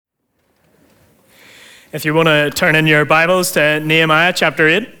If you want to turn in your Bibles to Nehemiah chapter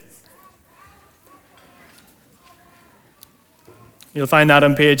 8, you'll find that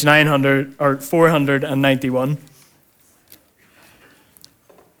on page 900 or 491.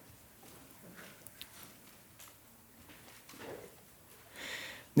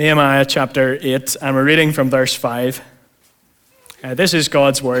 Nehemiah chapter 8, and we're reading from verse 5. This is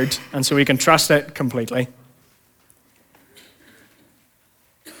God's word, and so we can trust it completely.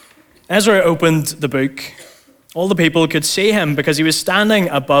 Ezra opened the book. All the people could see him because he was standing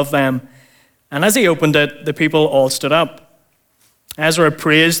above them. And as he opened it, the people all stood up. Ezra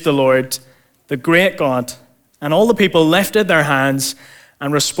praised the Lord, the great God, and all the people lifted their hands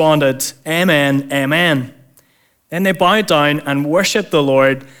and responded, Amen, Amen. Then they bowed down and worshipped the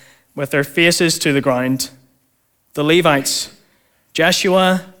Lord with their faces to the ground. The Levites,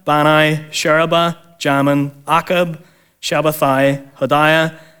 Jeshua, Bani, Sherebiah, Jamin, Akkub, Shabbathai,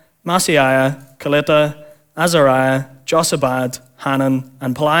 Hodiah, Maaseiah, Kelita, Azariah, Josabad, Hanan,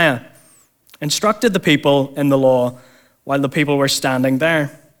 and Peliah, instructed the people in the law while the people were standing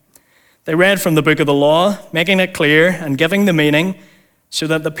there. They read from the book of the law, making it clear and giving the meaning so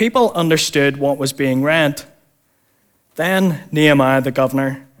that the people understood what was being read. Then Nehemiah the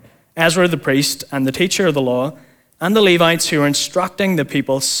governor, Ezra the priest and the teacher of the law, and the Levites who were instructing the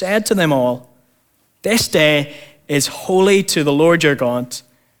people said to them all, This day is holy to the Lord your God.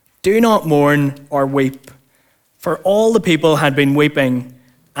 Do not mourn or weep. For all the people had been weeping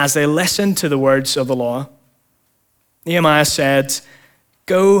as they listened to the words of the law. Nehemiah said,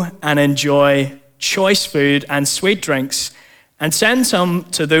 Go and enjoy choice food and sweet drinks, and send some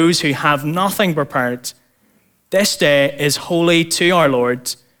to those who have nothing prepared. This day is holy to our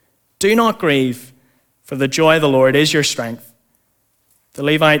Lord. Do not grieve, for the joy of the Lord is your strength. The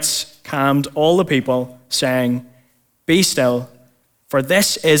Levites calmed all the people, saying, Be still, for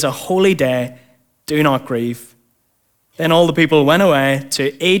this is a holy day. Do not grieve. Then all the people went away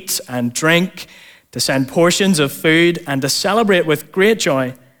to eat and drink, to send portions of food, and to celebrate with great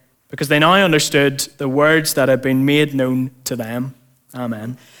joy, because they now understood the words that had been made known to them.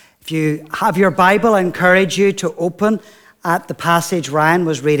 Amen. If you have your Bible, I encourage you to open at the passage Ryan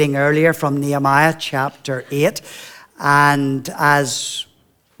was reading earlier from Nehemiah chapter 8. And as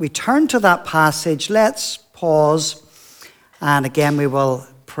we turn to that passage, let's pause. And again, we will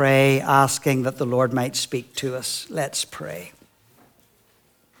pray, asking that the Lord might speak to us. Let's pray.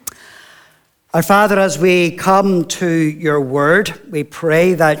 Our Father, as we come to your word, we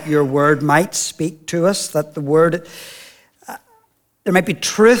pray that your word might speak to us, that the word, there might be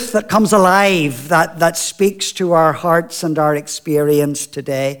truth that comes alive, that speaks to our hearts and our experience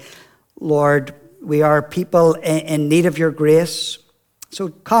today. Lord, we are people in need of your grace. So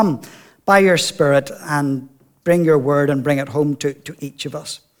come by your Spirit and bring your word and bring it home to each of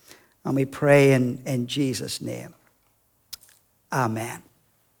us. And we pray in Jesus' name. Amen.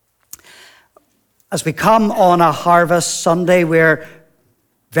 As we come on a Harvest Sunday, we're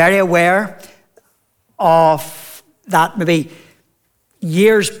very aware of that maybe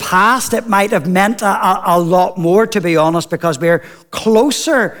years past it might have meant a lot more, to be honest, because we're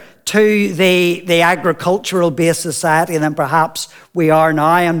closer to the agricultural-based society than perhaps we are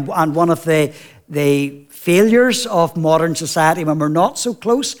now. And one of the failures of modern society when we're not so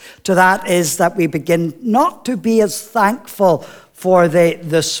close to that is that we begin not to be as thankful for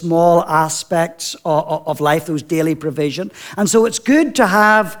the small aspects of life, those daily provision. And so it's good to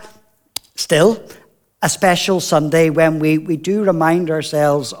have still a special Sunday when we do remind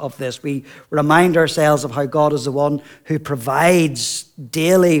ourselves of this. We remind ourselves of how God is the one who provides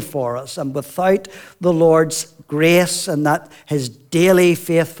daily for us. And without the Lord's grace and that his daily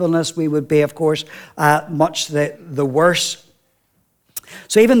faithfulness, we would be, of course, much the worse.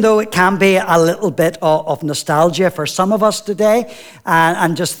 So even though it can be a little bit of nostalgia for some of us today,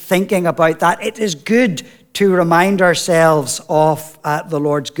 and just thinking about that, it is good to remind ourselves of the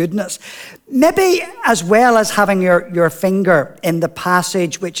Lord's goodness. Maybe as well as having your finger in the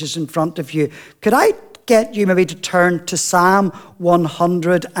passage which is in front of you, could I get you maybe to turn to Psalm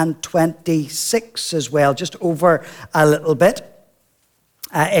 126 as well, just over a little bit.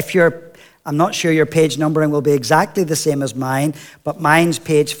 I'm not sure your page numbering will be exactly the same as mine, but mine's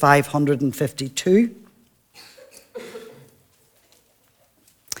page 552.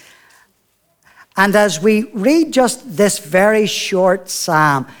 And as we read just this very short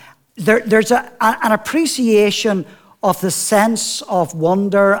psalm, there's an appreciation of the sense of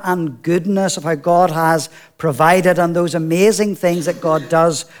wonder and goodness of how God has provided and those amazing things that God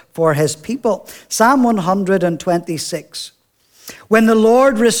does for his people. Psalm 126. When the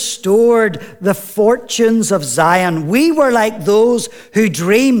Lord restored the fortunes of Zion, we were like those who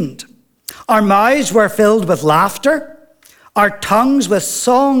dreamed. Our mouths were filled with laughter, our tongues with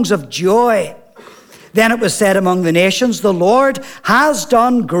songs of joy. Then it was said among the nations, the Lord has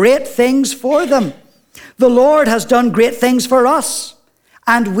done great things for them. The Lord has done great things for us,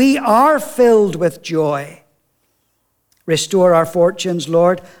 and we are filled with joy. Restore our fortunes,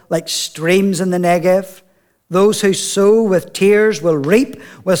 Lord, like streams in the Negev. Those who sow with tears will reap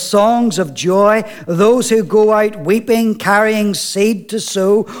with songs of joy. Those who go out weeping, carrying seed to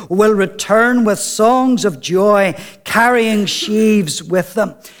sow, will return with songs of joy, carrying sheaves with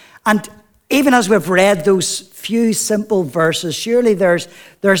them. And even as we've read those few simple verses, surely there's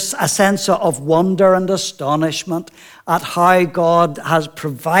a sense of wonder and astonishment at how God has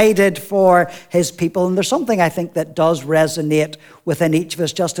provided for his people. And there's something I think that does resonate within each of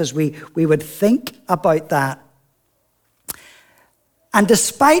us, just as we would think about that. And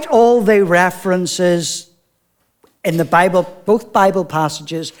despite all the references in the Bible, both Bible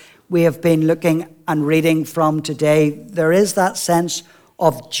passages we have been looking and reading from today, there is that sense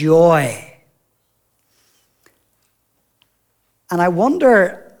of joy. And I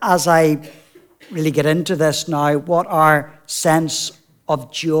wonder, as I really get into this now, what our sense of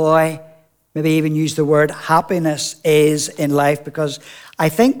joy, maybe even use the word happiness, is in life, because I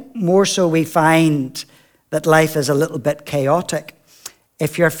think more so we find that life is a little bit chaotic.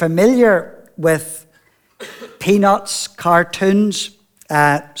 If you're familiar with Peanuts cartoons,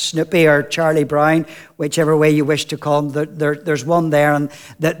 Snoopy or Charlie Brown, whichever way you wish to call them, there's one there. And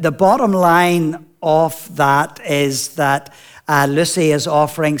the bottom line of that is that Lucy is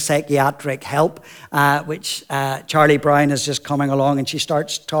offering psychiatric help, which Charlie Brown is just coming along, and she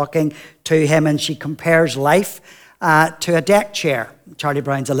starts talking to him, and she compares life to a deck chair. Charlie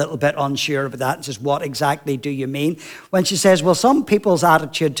Brown's a little bit unsure about that and says, what exactly do you mean? When she says, well, some people's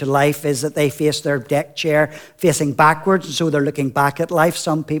attitude to life is that they face their deck chair facing backwards, and so they're looking back at life.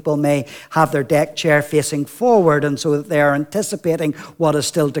 Some people may have their deck chair facing forward, and so that they're anticipating what is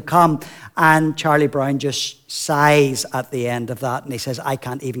still to come. And Charlie Brown just sighs at the end of that, and he says, I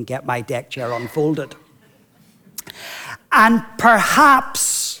can't even get my deck chair unfolded. And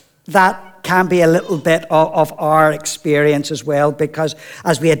perhaps that can be a little bit of our experience as well, because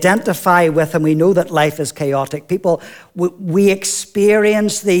as we identify with and we know that life is chaotic, we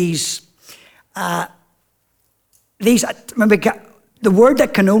experience these the word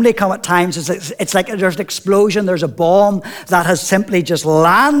that can only come at times is it's like there's an explosion, there's a bomb that has simply just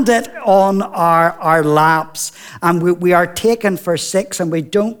landed on our laps, and we are taken for six, and we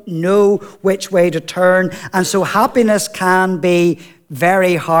don't know which way to turn. And so happiness can be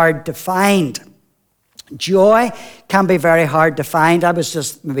very hard to find. Joy can be very hard to find. I was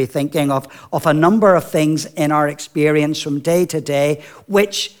just maybe thinking of a number of things in our experience from day to day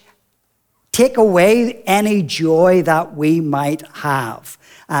which take away any joy that we might have.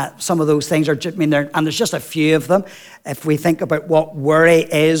 Some of those things are just, and there's just a few of them. If we think about what worry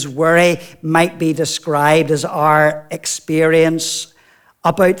is, worry might be described as our experience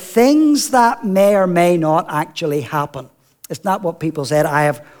about things that may or may not actually happen. It's not what people said. I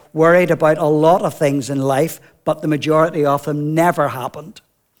have worried about a lot of things in life, but the majority of them never happened.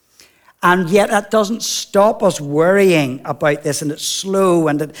 And yet that doesn't stop us worrying about this, and it's slow,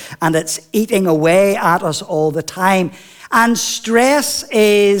 and it's eating away at us all the time. And stress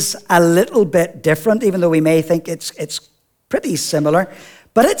is a little bit different, even though we may think it's pretty similar,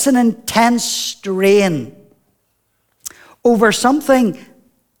 but it's an intense strain over something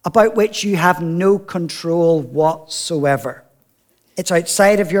about which you have no control whatsoever. It's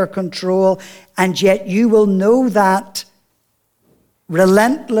outside of your control, and yet you will know that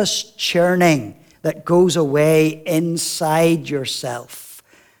relentless churning that goes away inside yourself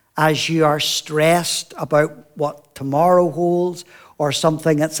as you are stressed about what tomorrow holds or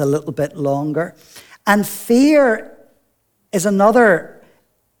something that's a little bit longer. And fear is another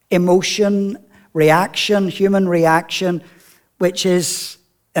emotion, reaction, human reaction, which is,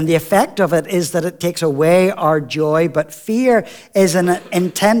 and the effect of it is that it takes away our joy. But fear is an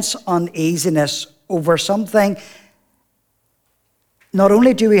intense uneasiness over something. Not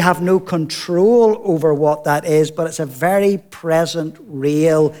only do we have no control over what that is, but it's a very present,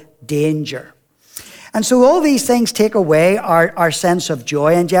 real danger. And so all these things take away our sense of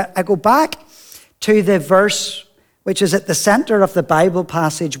joy. And yet I go back to the verse which is at the center of the Bible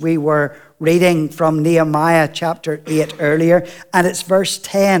passage we were reading from Nehemiah chapter 8 earlier, and it's verse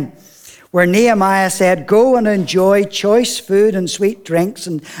 10, where Nehemiah said, "Go and enjoy choice food and sweet drinks,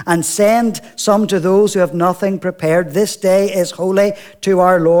 and send some to those who have nothing prepared. This day is holy to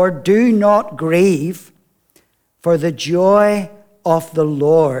our Lord. Do not grieve, for the joy of the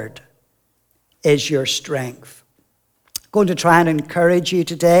Lord is your strength." Going to try and encourage you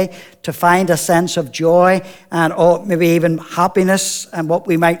today to find a sense of joy and maybe even happiness and what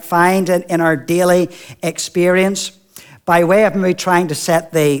we might find in our daily experience. By way of maybe trying to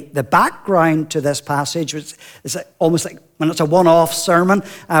set the background to this passage, which is almost like when it's a one-off sermon,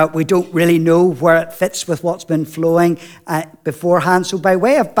 we don't really know where it fits with what's been flowing beforehand. So by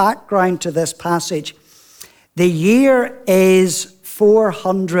way of background to this passage, the year is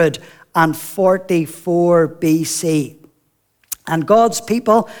 444 BC. And God's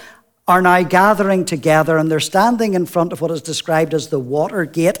people are now gathering together, and they're standing in front of what is described as the water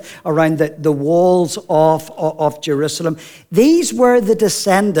gate around the walls of Jerusalem. These were the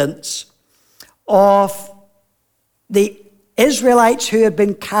descendants of the Israelites who had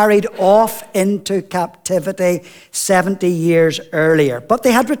been carried off into captivity 70 years earlier. But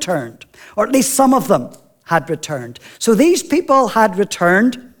they had returned, or at least some of them had returned. So these people had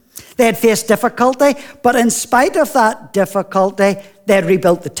returned. They had faced difficulty, but in spite of that difficulty, they had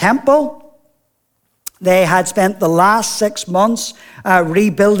rebuilt the temple. They had spent the last 6 months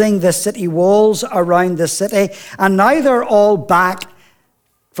rebuilding the city walls around the city, and now they're all back,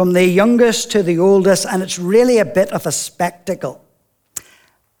 from the youngest to the oldest, and it's really a bit of a spectacle.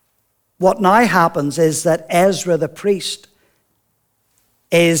 What now happens is that Ezra the priest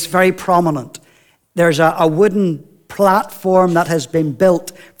is very prominent. There's a wooden platform that has been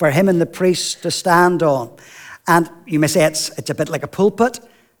built for him and the priests to stand on. And you may say it's a bit like a pulpit.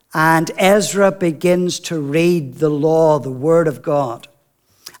 And Ezra begins to read the law, the word of God.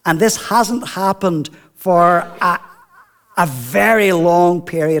 And this hasn't happened for a very long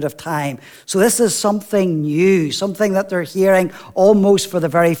period of time. So this is something new, something that they're hearing almost for the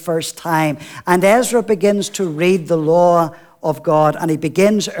very first time. And Ezra begins to read the law of God, and he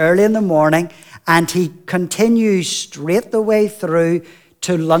begins early in the morning, and he continues straight the way through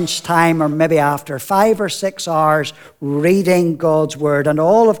to lunchtime, or maybe after 5 or 6 hours reading God's word. And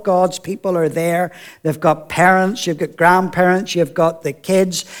all of God's people are there. They've got parents, you've got grandparents, you've got the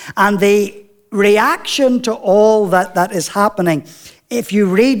kids. And the reaction to all that is happening, if you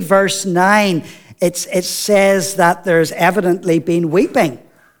read verse 9, it says that there's evidently been weeping.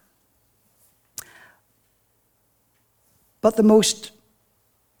 But the most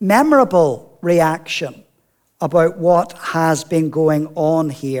memorable reaction about what has been going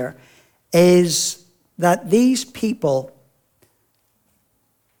on here is that these people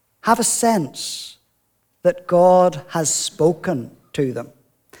have a sense that God has spoken to them,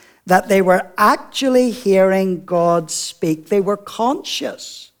 that they were actually hearing God speak. They were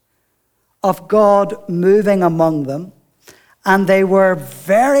conscious of God moving among them, and they were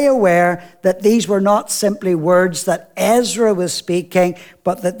very aware that these were not simply words that Ezra was speaking,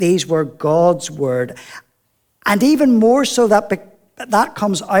 but that these were God's word. And even more so that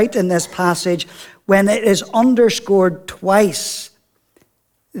comes out in this passage when it is underscored twice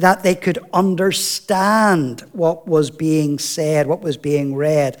that they could understand what was being said, what was being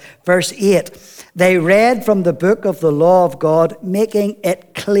read. Verse 8, they read from the book of the law of God, making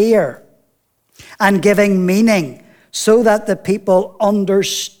it clear and giving meaning so that the people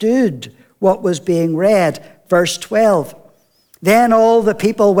understood what was being read. Verse 12, then all the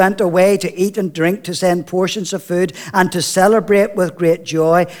people went away to eat and drink, to send portions of food, and to celebrate with great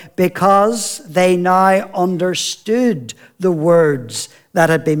joy, because they now understood the words that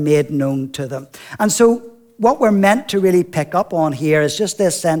had been made known to them. And so what we're meant to really pick up on here is just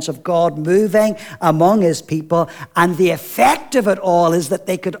this sense of God moving among his people, and the effect of it all is that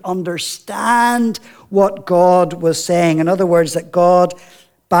they could understand what God was saying. In other words, that God,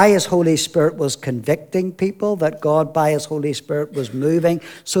 by his Holy Spirit, was convicting people, that God, by his Holy Spirit, was moving,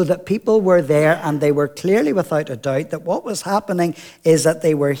 so that people were there, and they were clearly without a doubt that what was happening is that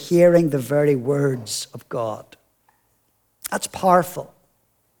they were hearing the very words of God. That's powerful.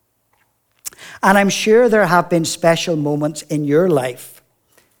 And I'm sure there have been special moments in your life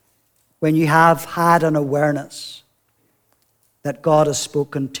when you have had an awareness that God has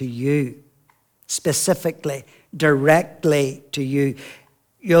spoken to you, specifically, directly to you.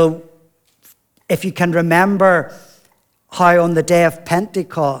 If you can remember how on the day of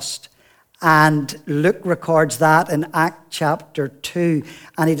Pentecost, and Luke records that in Acts chapter 2,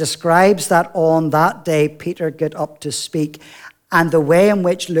 and he describes that on that day Peter got up to speak. And the way in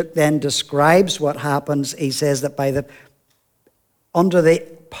which Luke then describes what happens, he says that under the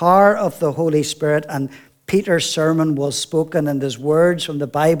power of the Holy Spirit, and Peter's sermon was spoken and his words from the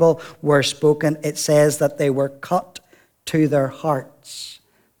Bible were spoken, it says that they were cut to their hearts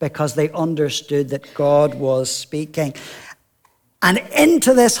because they understood that God was speaking. And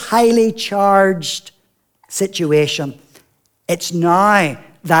into this highly charged situation, it's now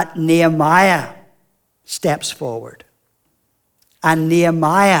that Nehemiah steps forward. and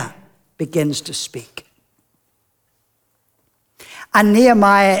Nehemiah begins to speak. And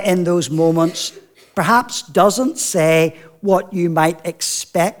Nehemiah in those moments perhaps doesn't say what you might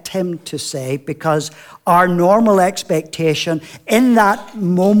expect him to say, because our normal expectation in that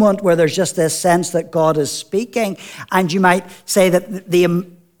moment where there's just this sense that God is speaking, and you might say that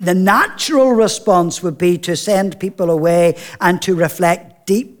the natural response would be to send people away and to reflect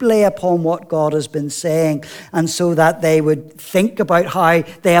deeply upon what God has been saying, and so that they would think about how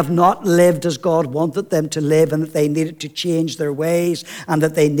they have not lived as God wanted them to live, and that they needed to change their ways, and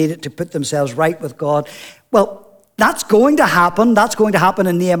that they needed to put themselves right with God. Well, that's going to happen. That's going to happen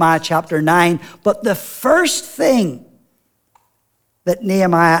in Nehemiah chapter 9. But the first thing that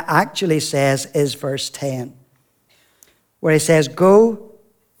Nehemiah actually says is verse 10, where he says, "Go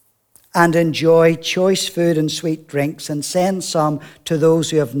and enjoy choice food and sweet drinks, and send some to those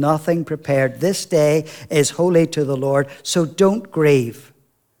who have nothing prepared. This day is holy to the Lord, so don't grieve,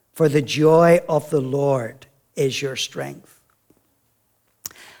 for the joy of the Lord is your strength."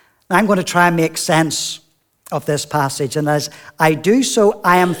 Now, I'm going to try and make sense of this passage, and as I do so,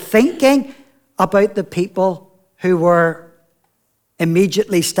 I am thinking about the people who were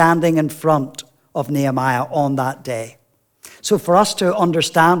immediately standing in front of Nehemiah on that day. So for us to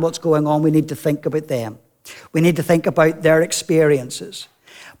understand what's going on, we need to think about them. We need to think about their experiences.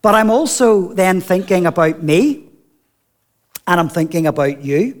 But I'm also then thinking about me, and I'm thinking about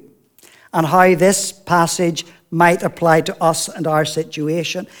you, and how this passage might apply to us and our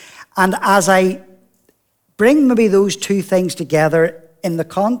situation. And as I bring maybe those two things together in the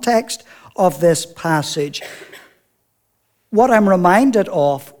context of this passage, what I'm reminded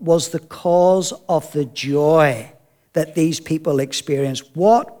of was the cause of the joy that these people experienced.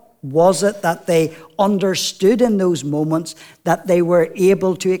 What was it that they understood in those moments that they were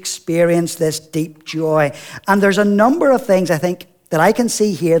able to experience this deep joy? And there's a number of things, I think, that I can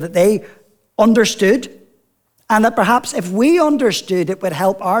see here that they understood, and that perhaps if we understood, it would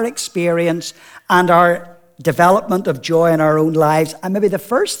help our experience and our development of joy in our own lives. And maybe the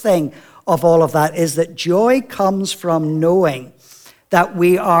first thing of all of that is that joy comes from knowing that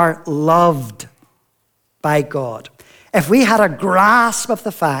we are loved by God. If we had a grasp of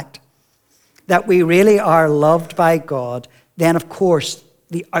the fact that we really are loved by God, then of course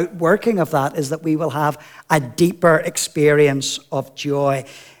the outworking of that is that we will have a deeper experience of joy.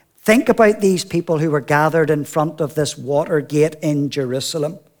 Think about these people who were gathered in front of this water gate in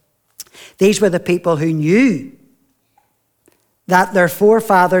Jerusalem. These were the people who knew that their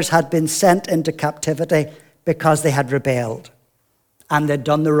forefathers had been sent into captivity because they had rebelled and they'd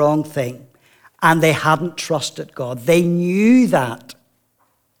done the wrong thing and they hadn't trusted God. They knew that.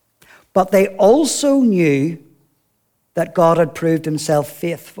 But they also knew that God had proved himself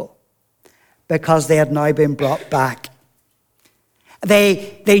faithful because they had now been brought back.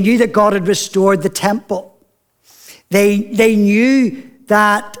 They knew that God had restored the temple. They knew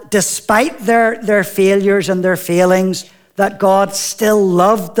that despite their failures and their failings, that God still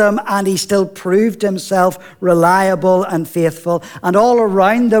loved them and he still proved himself reliable and faithful. And all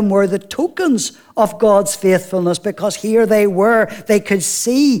around them were the tokens of God's faithfulness, because here they were. They could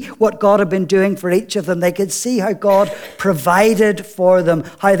see what God had been doing for each of them. They could see how God provided for them,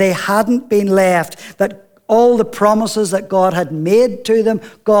 how they hadn't been left, that all the promises that God had made to them,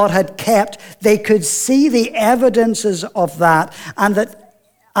 God had kept. They could see the evidences of that, and that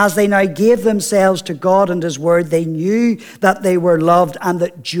as they now gave themselves to God and his word, they knew that they were loved, and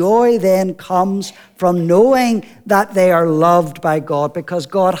that joy then comes from knowing that they are loved by God, because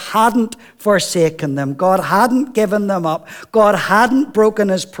God hadn't forsaken them. God hadn't given them up. God hadn't broken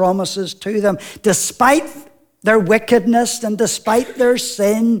his promises to them. Despite their wickedness and despite their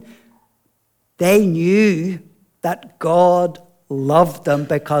sin, they knew that God loved them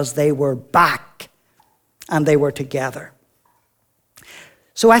because they were back and they were together.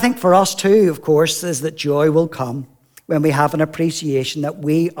 So I think for us too, of course, is that joy will come when we have an appreciation that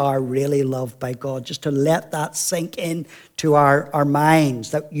we are really loved by God. Just to let that sink in to our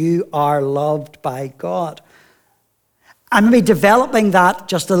minds, that you are loved by God. And maybe developing that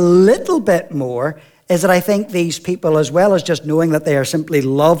just a little bit more is that I think these people, as well as just knowing that they are simply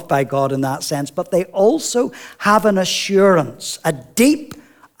loved by God in that sense, but they also have an assurance, a deep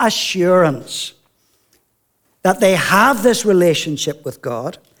assurance, that they have this relationship with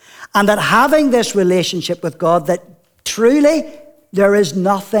God, and that having this relationship with God, that truly there is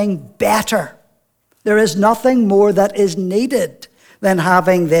nothing better. There is nothing more that is needed than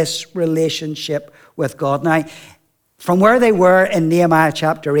having this relationship with God. Now, from where they were in Nehemiah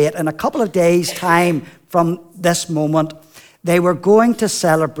chapter 8, in a couple of days' time from this moment, they were going to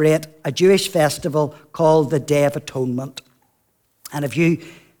celebrate a Jewish festival called the Day of Atonement. And if you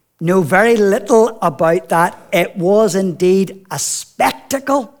know very little about that, it was indeed a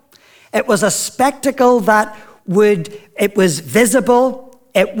spectacle. It was a spectacle that it was visible.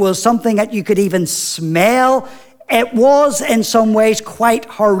 It was something that you could even smell. It was in some ways quite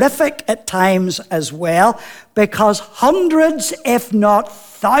horrific at times as well, because hundreds, if not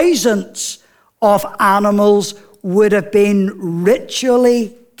thousands, of animals would have been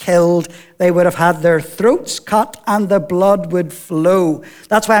ritually killed. They would have had their throats cut and the blood would flow.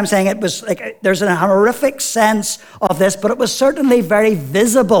 That's why I'm saying it was like there's a horrific sense of this, but it was certainly very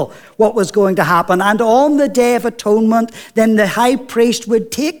visible what was going to happen. And on the Day of Atonement, then the high priest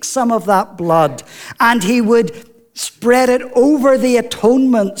would take some of that blood and he would spread it over the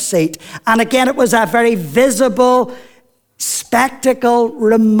atonement seat. And again, it was a very visible spectacle,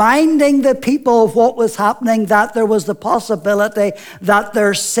 reminding the people of what was happening, that there was the possibility that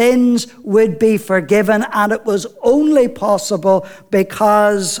their sins would be forgiven, and it was only possible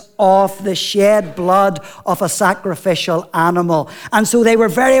because of the shed blood of a sacrificial animal. And so they were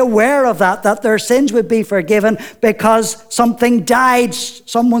very aware of that their sins would be forgiven because something died,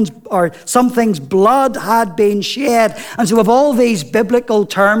 something's blood had been shed. And so of all these biblical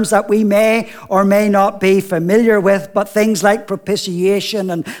terms that we may or may not be familiar with, but things like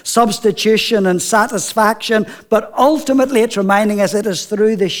propitiation and substitution and satisfaction, but ultimately it's reminding us it is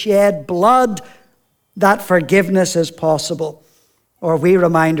through the shed blood that forgiveness is possible. Or we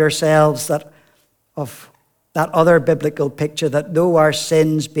remind ourselves that of that other biblical picture, that though our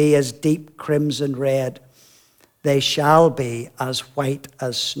sins be as deep crimson red, they shall be as white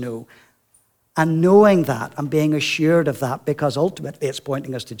as snow. And knowing that and being assured of that, because ultimately it's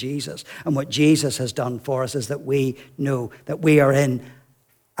pointing us to Jesus. And what Jesus has done for us is that we know that we are in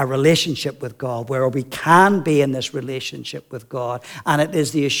a relationship with God, where we can be in this relationship with God. And it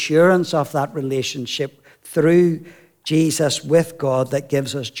is the assurance of that relationship through Jesus with God that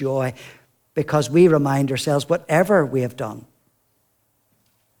gives us joy, because we remind ourselves whatever we have done,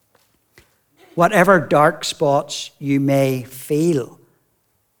 whatever dark spots you may feel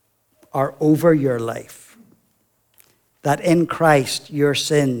are over your life, that in Christ your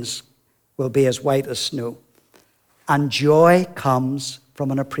sins will be as white as snow. And joy comes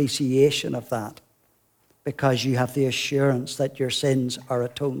from an appreciation of that, because you have the assurance that your sins are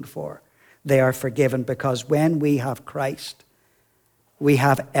atoned for. They are forgiven, because when we have Christ, we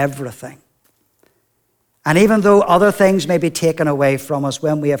have everything. And even though other things may be taken away from us,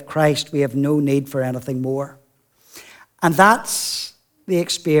 when we have Christ, we have no need for anything more. And that's the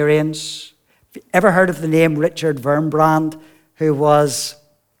experience. Ever heard of the name Richard Wurmbrand, who was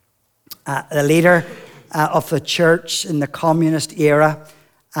the leader of the church in the communist era?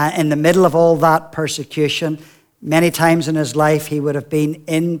 In the middle of all that persecution, many times in his life he would have been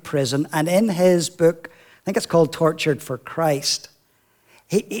in prison. And in his book, I think it's called Tortured for Christ,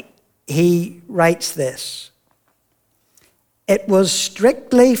 he writes this: "It was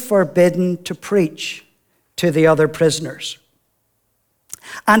strictly forbidden to preach to the other prisoners.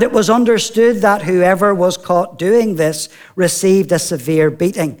 And it was understood that whoever was caught doing this received a severe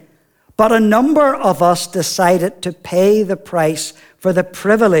beating. But a number of us decided to pay the price for the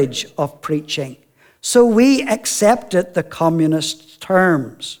privilege of preaching. So we accepted the communist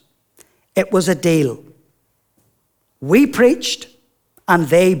terms. It was a deal. We preached and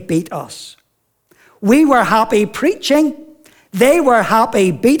they beat us. We were happy preaching. They were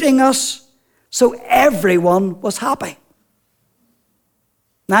happy beating us. So everyone was happy."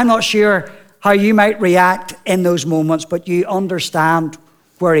 Now, I'm not sure how you might react in those moments, but you understand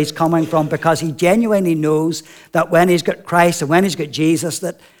where he's coming from, because he genuinely knows that when he's got Christ and when he's got Jesus,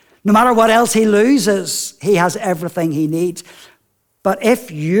 that no matter what else he loses, he has everything he needs. But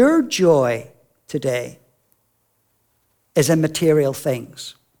if your joy today is in material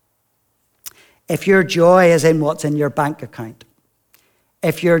things, if your joy is in what's in your bank account,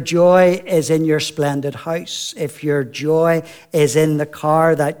 if your joy is in your splendid house, if your joy is in the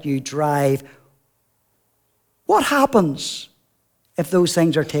car that you drive, what happens if those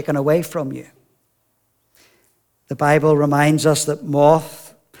things are taken away from you? The Bible reminds us that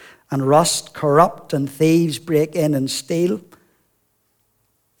moth and rust corrupt and thieves break in and steal.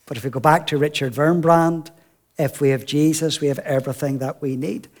 But if we go back to Richard Wurmbrand, if we have Jesus, we have everything that we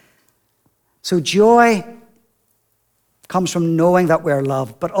need. So joy comes from knowing that we're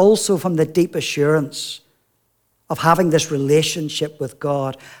loved, but also from the deep assurance of having this relationship with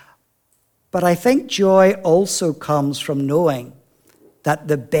God. But I think joy also comes from knowing that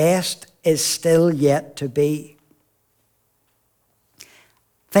the best is still yet to be.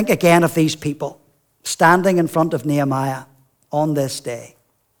 Think again of these people standing in front of Nehemiah on this day.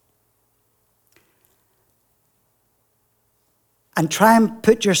 and try and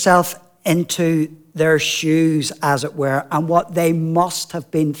put yourself into their shoes, as it were, and what they must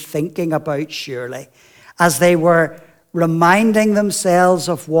have been thinking about, surely, as they were reminding themselves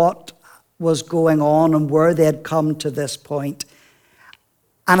of what was going on and where they had come to this point.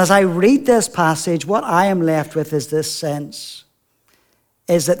 And as I read this passage, what I am left with is this sense,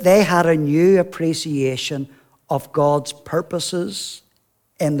 is that they had a new appreciation of God's purposes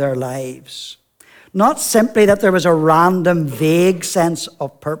in their lives. Not simply that there was a random, vague sense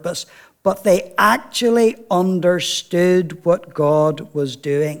of purpose, but they actually understood what God was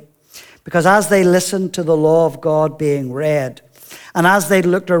doing. Because as they listened to the law of God being read, and as they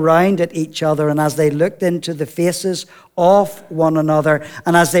looked around at each other, and as they looked into the faces of one another,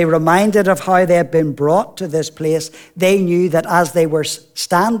 and as they reminded of how they had been brought to this place, they knew that as they were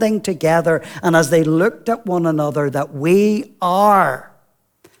standing together and as they looked at one another, that we are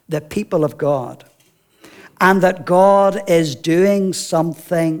the people of God. And that God is doing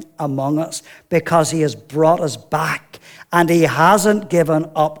something among us because he has brought us back and he hasn't given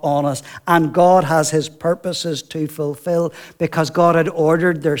up on us. And God has his purposes to fulfill because God had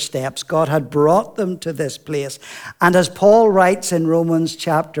ordered their steps. God had brought them to this place. And as Paul writes in Romans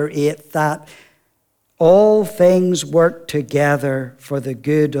chapter 8, that all things work together for the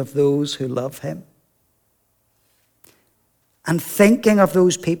good of those who love him. And thinking of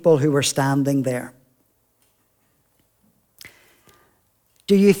those people who were standing there,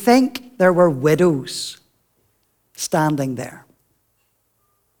 do you think there were widows standing there?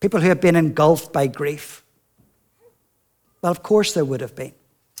 People who had been engulfed by grief? Well, of course there would have been.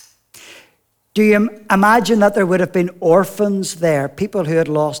 Do you imagine that there would have been orphans there, people who had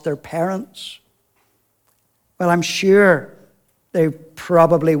lost their parents? Well, I'm sure there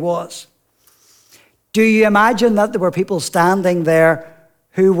probably was. Do you imagine that there were people standing there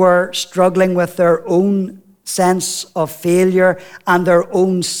who were struggling with their own sense of failure and their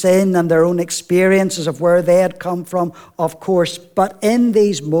own sin and their own experiences of where they had come from? Of course. But in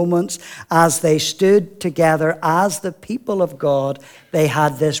these moments, as they stood together as the people of God, they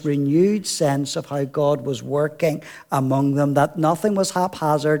had this renewed sense of how God was working among them, that nothing was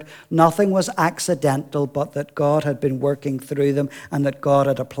haphazard, nothing was accidental, but that God had been working through them and that God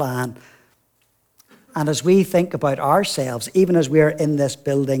had a plan. And as we think about ourselves, even as we are in this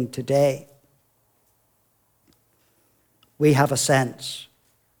building today, we have a sense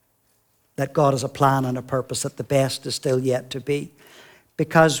that God has a plan and a purpose, that the best is still yet to be.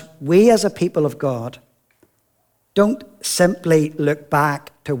 Because we as a people of God don't simply look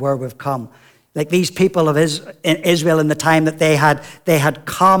back to where we've come. Like these people of Israel in the time that they had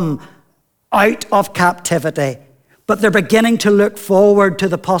come out of captivity, but they're beginning to look forward to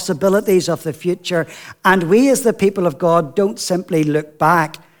the possibilities of the future. And we as the people of God don't simply look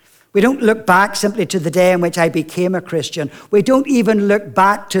back. We don't look back simply to the day in which I became a Christian. We don't even look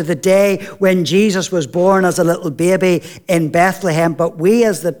back to the day when Jesus was born as a little baby in Bethlehem. But we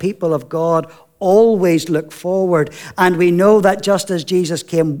as the people of God always look forward. And we know that just as Jesus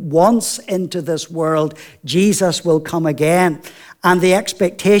came once into this world, Jesus will come again. And the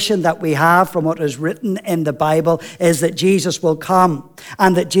expectation that we have from what is written in the Bible is that Jesus will come,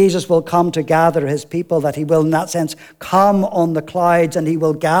 and that Jesus will come to gather his people, that he will, in that sense, come on the clouds and he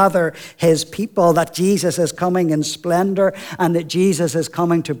will gather his people, that Jesus is coming in splendor, and that Jesus is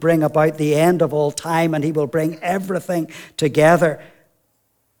coming to bring about the end of all time, and he will bring everything together.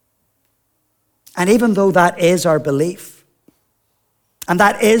 And even though that is our belief, and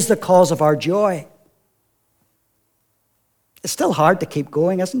that is the cause of our joy, it's still hard to keep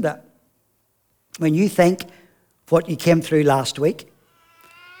going, isn't it? When you think of what you came through last week,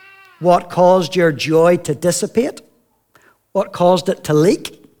 what caused your joy to dissipate, what caused it to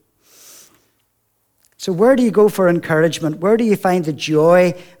leak. So where do you go for encouragement? Where do you find the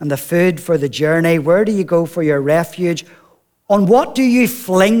joy and the food for the journey? Where do you go for your refuge? On what do you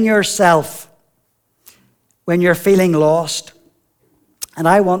fling yourself when you're feeling lost? And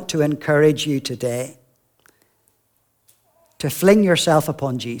I want to encourage you today to fling yourself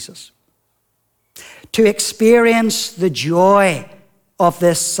upon Jesus, to experience the joy of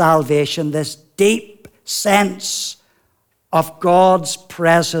this salvation, this deep sense of God's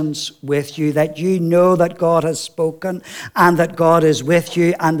presence with you, that you know that God has spoken and that God is with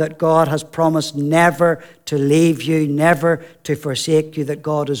you and that God has promised never to leave you, never to forsake you, that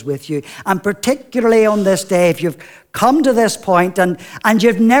God is with you. And particularly on this day, if you've come to this point and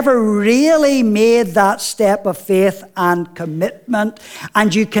you've never really made that step of faith and commitment,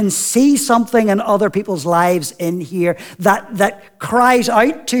 and you can see something in other people's lives in here that cries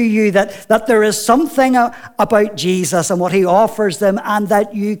out to you that there is something about Jesus and what he offers them, and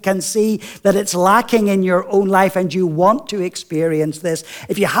that you can see that it's lacking in your own life and you want to experience this.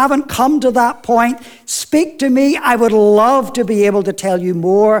 If you haven't come to that point, speak to me. I would love to be able to tell you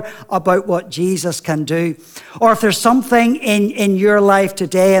more about what Jesus can do. Or if there's something in your life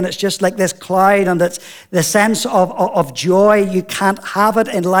today and it's just like this cloud and it's the sense of joy, you can't have it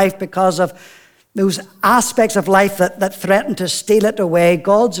in life because of those aspects of life that threaten to steal it away,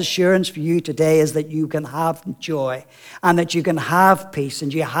 God's assurance for you today is that you can have joy and that you can have peace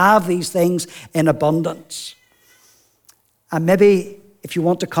and you have these things in abundance. And maybe if you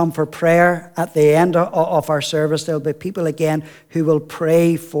want to come for prayer at the end of our service, there'll be people again who will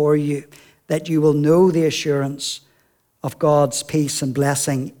pray for you, that you will know the assurance of God's peace and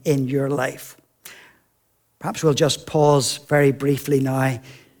blessing in your life. Perhaps we'll just pause very briefly now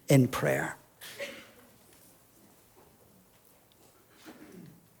in prayer.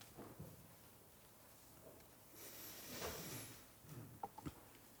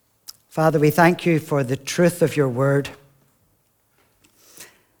 Father, we thank you for the truth of your word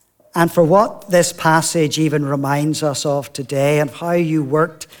and for what this passage even reminds us of today and how you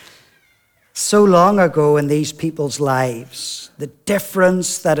worked so long ago in these people's lives, the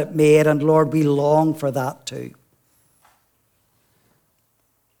difference that it made, and Lord, we long for that too.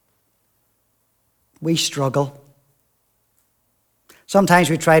 We struggle. Sometimes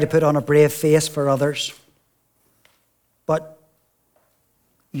we try to put on a brave face for others, but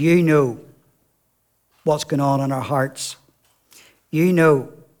you know what's going on in our hearts. You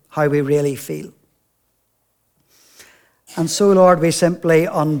know how we really feel. And so, Lord, we simply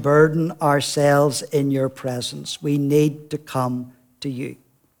unburden ourselves in your presence. We need to come to you.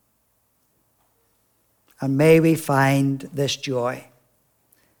 And may we find this joy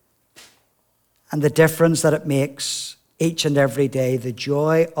and the difference that it makes each and every day. The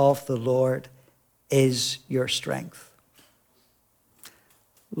joy of the Lord is your strength.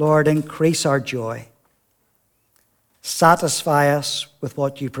 Lord, increase our joy. Satisfy us with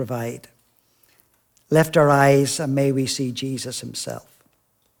what you provide. Lift our eyes and may we see Jesus himself.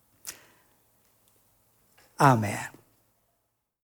 Amen.